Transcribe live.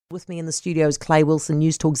With me in the studio is Clay Wilson,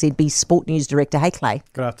 News Talk ZB Sport News Director. Hey, Clay.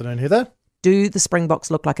 Good afternoon, Heather. Do the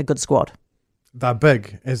Springboks look like a good squad? They're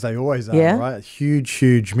big, as they always are, right?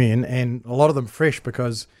 Huge men, and a lot of them fresh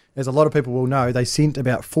because, as a lot of people will know, they sent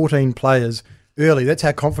about 14 players early. That's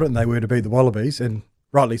how confident they were to beat the Wallabies, and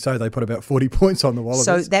rightly so, they put about 40 points on the Wallabies.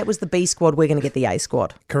 So that was the B squad, we're going to get the A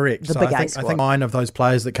squad. Correct. The so big I A squad. I think 9 of those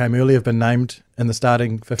players that came early have been named in the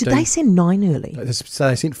starting 15. Did they send 9 early? So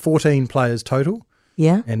they sent 14 players total.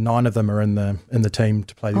 Yeah. And 9 of them are in the team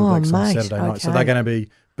to play the All Blacks on Saturday night. So they're going to be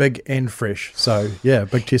big and fresh. So, yeah,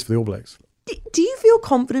 big test for the All Blacks. Do you feel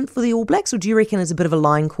confident for the All Blacks, or do you reckon it's a bit of a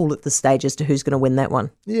line call at this stage as to who's going to win that one?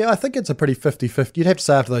 Yeah, I think it's a pretty 50-50. You'd have to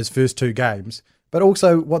say after those first 2 games. But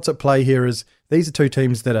also what's at play here is these are 2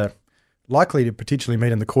 teams that are likely to potentially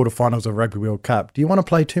meet in the quarterfinals of Rugby World Cup. Do you want to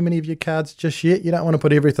play too many of your cards just yet? You don't want to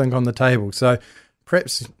put everything on the table. So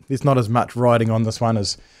perhaps there's not as much riding on this one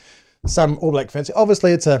as some All Black fans.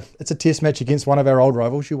 Obviously, it's a test match against one of our old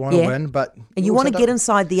rivals. You want to win, but you want to get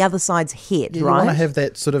inside the other side's head, right? You want to have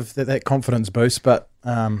that sort of that confidence boost, but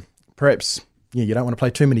perhaps you don't want to play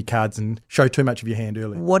too many cards and show too much of your hand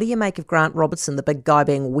early. What do you make of Grant Robertson, the big guy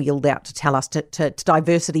being wheeled out to tell us to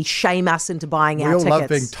diversity, shame us into buying our tickets? We all love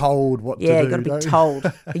being told what to do. Yeah, got to be told.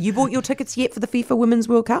 Have you bought your tickets yet for the FIFA Women's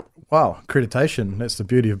World Cup? Wow, accreditation. That's the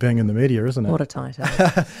beauty of being in the media, isn't it? What a title.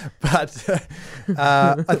 But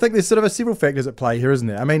I think there's sort of several factors at play here, isn't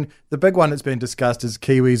there? I mean, the big one that's been discussed is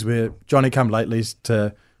Kiwis, where Johnny-come-latelys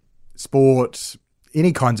to sport,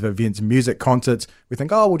 any kinds of events, music, concerts, we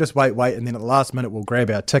think, we'll just wait, and then at the last minute we'll grab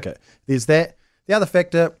our ticket. There's that. The other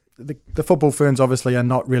factor, the football ferns obviously are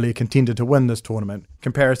not really a contender to win this tournament.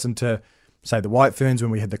 Comparison to, say, the White Ferns when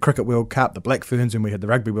we had the Cricket World Cup, the Black Ferns when we had the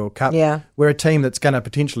Rugby World Cup. Yeah. We're a team that's going to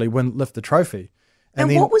potentially lift the trophy. And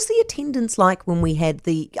then, what was the attendance like when we had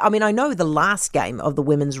I know the last game of the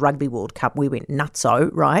Women's Rugby World Cup, we went nutso,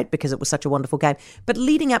 right, because it was such a wonderful game. But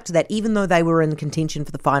leading up to that, even though they were in contention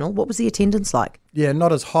for the final, what was the attendance like? Yeah,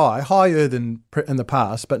 not as high. Higher than in the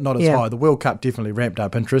past, but not as high. The World Cup definitely ramped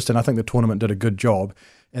up interest, and I think the tournament did a good job.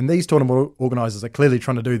 And these tournament organisers are clearly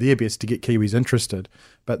trying to do their best to get Kiwis interested.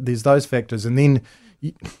 But there's those factors. And then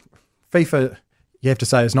FIFA, you have to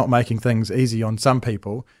say, is not making things easy on some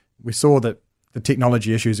people. We saw that the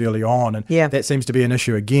technology issues early on, and that seems to be an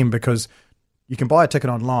issue again because you can buy a ticket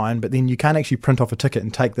online, but then you can't actually print off a ticket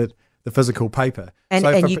and take the physical paper.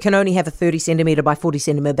 And you can only have a 30 centimetre by 40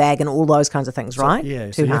 centimetre bag and all those kinds of things, right?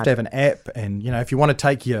 So you have to have an app, and if you want to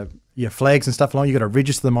take your flags and stuff along, you've got to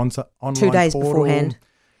register them on online 2 days portal. beforehand.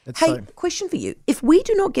 Question for you. If we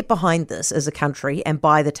do not get behind this as a country and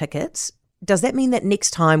buy the tickets, does that mean that next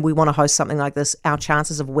time we want to host something like this, our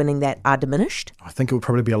chances of winning that are diminished? I think it would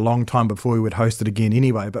probably be a long time before we would host it again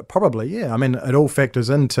anyway, but probably, yeah. I mean, it all factors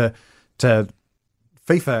into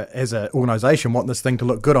FIFA as an organisation want this thing to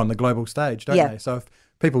look good on the global stage, don't they? So if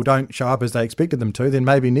people don't show up as they expected them to, then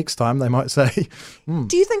maybe next time they might say...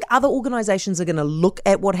 Do you think other organisations are going to look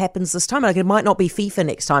at what happens this time? Like, it might not be FIFA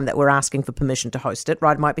next time that we're asking for permission to host it,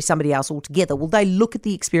 right? It might be somebody else altogether. Will they look at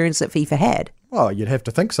the experience that FIFA had? Well, you'd have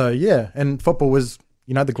to think so, yeah. And football was,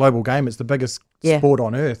 the global game. It's the biggest sport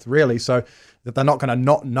on earth, really. So that they're not going to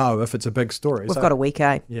not know if it's a big story. We've got a week,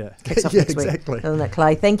 eh? Yeah. Kicks off next exactly. Week. Isn't it,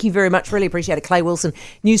 Clay? Thank you very much. Really appreciate it. Clay Wilson,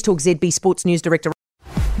 News Talk ZB Sports News Director.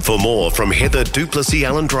 For more from Heather Duplessis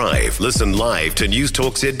Allen Drive, listen live to News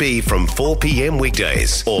Talk ZB from 4 p.m.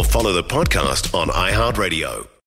 weekdays or follow the podcast on iHeartRadio.